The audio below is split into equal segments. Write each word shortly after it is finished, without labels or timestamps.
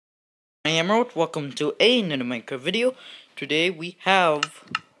I am Emerald. Welcome to another Minecraft video. Today we have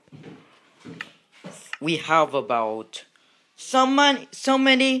about so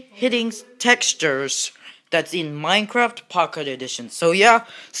many hidden textures that's in Minecraft Pocket Edition. So yeah,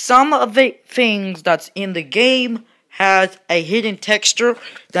 some of the things that's in the game has a hidden texture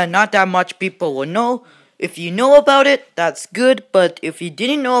that not that much people will know. If you know about it, that's good, but if you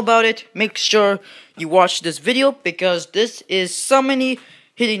didn't know about it, make sure you watch this video because this is so many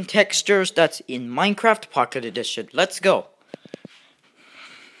hidden textures that's in Minecraft Pocket Edition. Let's go.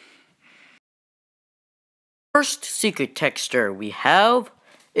 First secret texture we have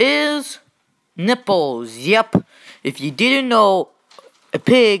is nipples. Yep. If you didn't know, a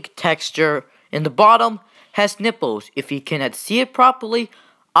pig texture in the bottom has nipples. If you cannot see it properly,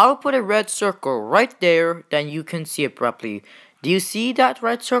 I'll put a red circle right there, then you can see it properly. Do you see that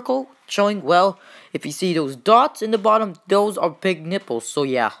red circle showing? Well, if you see those dots in the bottom, those are pig nipples. So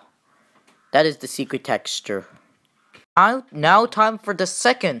yeah, that is the secret texture. Now time for the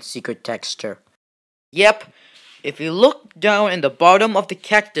second secret texture. Yep, if you look down in the bottom of the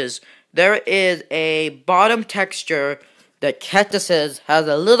cactus, there is a bottom texture that cactuses has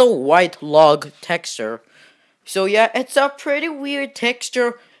a little white log texture. So yeah, it's a pretty weird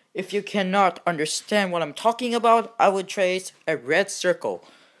texture. If you cannot understand what I'm talking about, I would trace a red circle.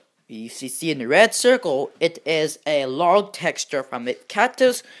 If you see in the red circle, it is a log texture from a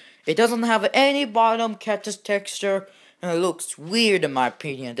cactus. It doesn't have any bottom cactus texture, and it looks weird in my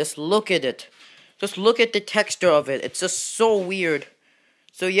opinion. Just look at it. Just look at the texture of it. It's just so weird.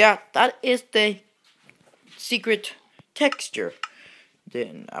 So yeah, that is the secret texture.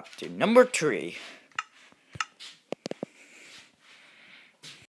 Then up to number 3.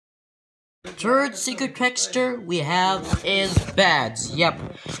 Third secret texture we have is beds. Yep.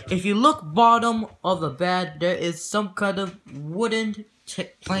 If you look bottom of the bed, there is some kind of wooden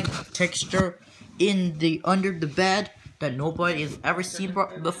plank texture in the under the bed that nobody has ever seen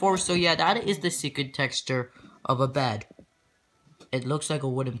before. So yeah, that is the secret texture of a bed. It looks like a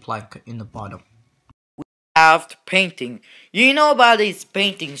wooden plank in the bottom. We have painting. You know about these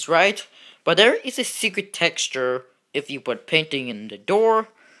paintings, right? But there is a secret texture if you put painting in the door.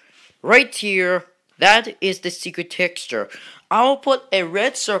 Right here, that is the secret texture. I'll put a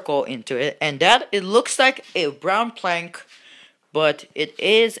red circle into it, and that it looks like a brown plank, but it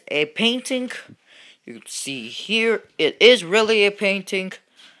is a painting. You can see here, it is really a painting,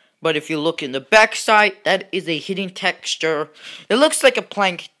 but if you look in the back side, that is a hidden texture. It looks like a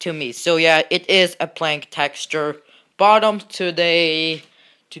plank to me, so yeah, it is a plank texture. Bottom to the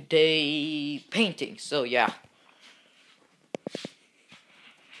painting, so yeah.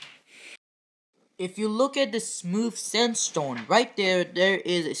 If you look at the smooth sandstone, right there, there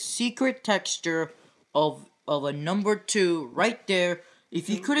is a secret texture of a number 2 right there. If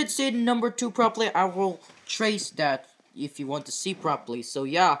you couldn't see the number 2 properly, I will trace that if you want to see properly. So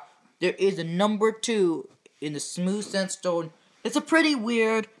yeah, there is a number 2 in the smooth sandstone. It's a pretty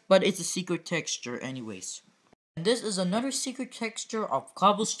weird, but it's a secret texture anyways. And this is another secret texture of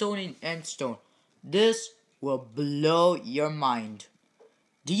cobblestone and endstone. This will blow your mind.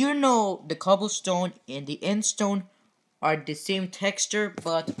 Do you know the cobblestone and the endstone are the same texture,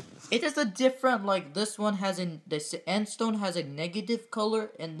 but it is a different, like this one has the endstone has a negative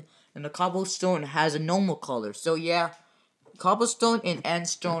color and the cobblestone has a normal color. So yeah, cobblestone and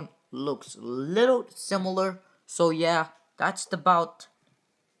endstone looks little similar. So yeah, that's about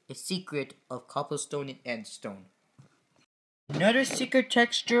a secret of cobblestone and endstone. Another secret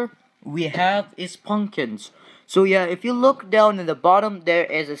texture we have is pumpkins. So yeah, if you look down in the bottom, there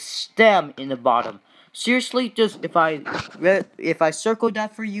is a stem in the bottom. Seriously, just if I circle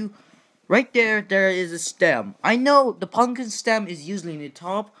that for you, right there, there is a stem. I know the pumpkin stem is usually in the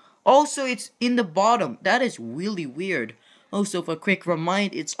top. Also, it's in the bottom. That is really weird. Also, for a quick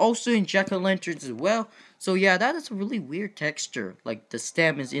remind, it's also in jack-o'-lanterns as well. So yeah, that is a really weird texture. Like the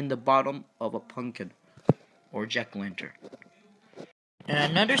stem is in the bottom of a pumpkin or jack-o'-lantern.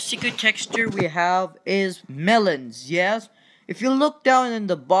 And another secret texture we have is melons, yes? If you look down in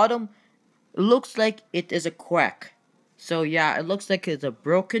the bottom, it looks like it is a crack. So yeah, it looks like it's a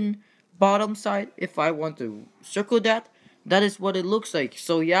broken bottom side. If I want to circle that, that is what it looks like.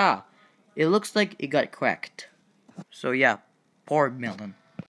 So yeah, it looks like it got cracked. So yeah, poor melon.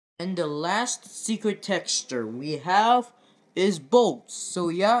 And the last secret texture we have is boats. So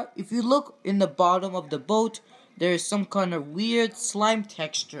yeah, if you look in the bottom of the boat, there is some kind of weird slime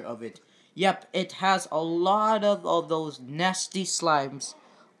texture of it. Yep, it has a lot of those nasty slimes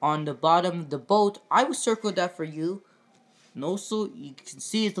on the bottom of the boat. I will circle that for you. And also, you can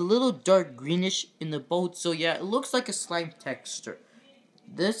see it's a little dark greenish in the boat. So yeah, it looks like a slime texture.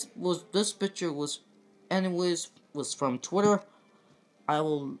 this picture was, anyways, was from Twitter. I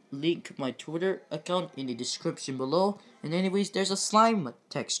will link my Twitter account in the description below. And anyways, there's a slime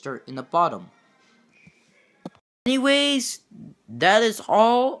texture in the bottom. Anyways, that is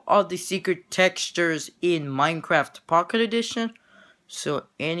all of the secret textures in Minecraft Pocket Edition. So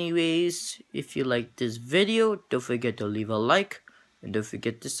anyways, if you like this video, don't forget to leave a like and don't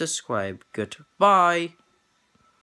forget to subscribe. Goodbye.